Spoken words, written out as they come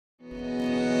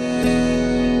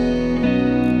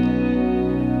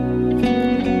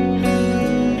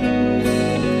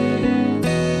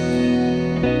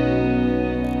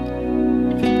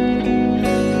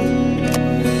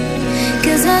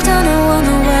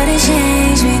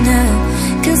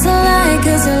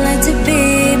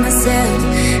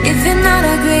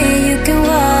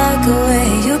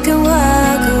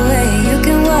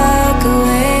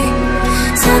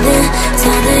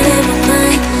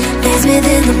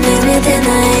mix within,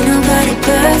 I ain't nobody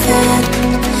perfect.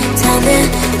 Something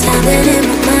in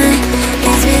my mind.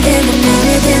 Mix within,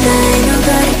 I ain't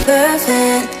nobody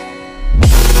perfect.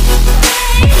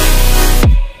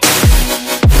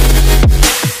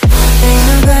 Ain't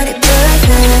nobody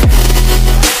perfect.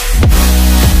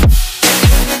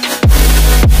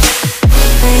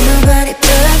 Ain't nobody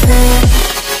perfect.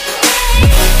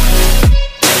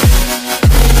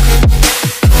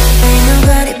 Ain't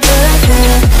nobody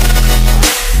perfect.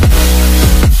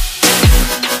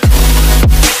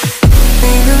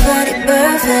 Ain't nobody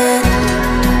perfect.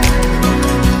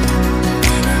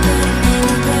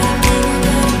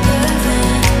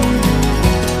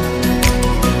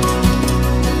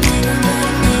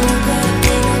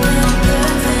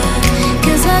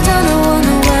 Cause I don't want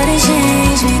nobody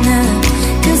change me now.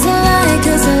 Cause I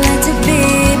like to be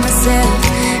myself.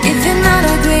 If you're not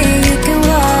agree, you can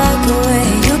walk away.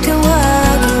 You can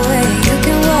walk away. You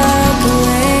can walk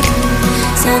away.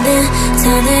 Something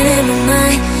in my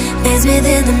mind. Mix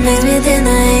within, I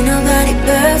ain't nobody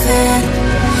perfect.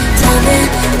 Something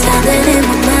in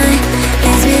my mind.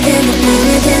 Mix within,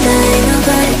 I ain't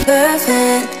nobody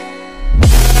perfect.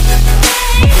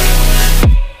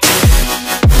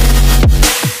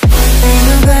 Ain't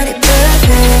nobody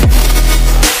perfect.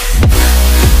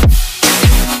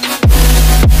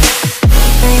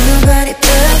 Ain't nobody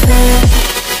perfect.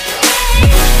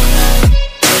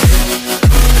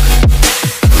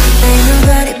 Ain't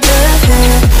nobody perfect.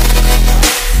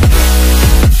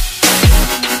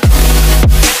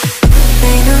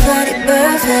 Ain't nobody perfect. Ain't nobody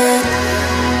perfect.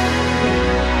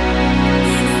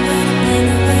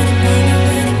 Ain't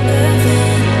nobody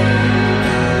perfect.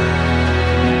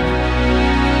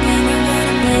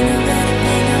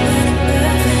 Ain't nobody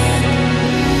perfect.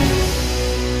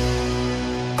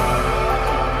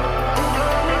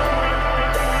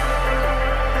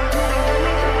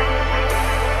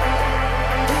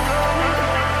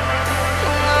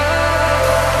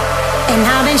 And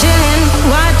I've been chillin',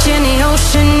 watching the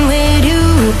ocean with you.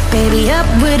 Baby, up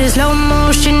with a slow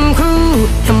motion crew.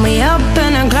 And we up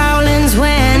in our growlings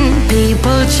when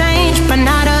people change, but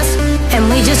not us. And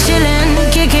we just chillin',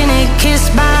 kicking it,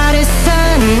 kissed by the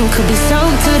sun. Could be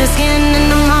soaked to the skin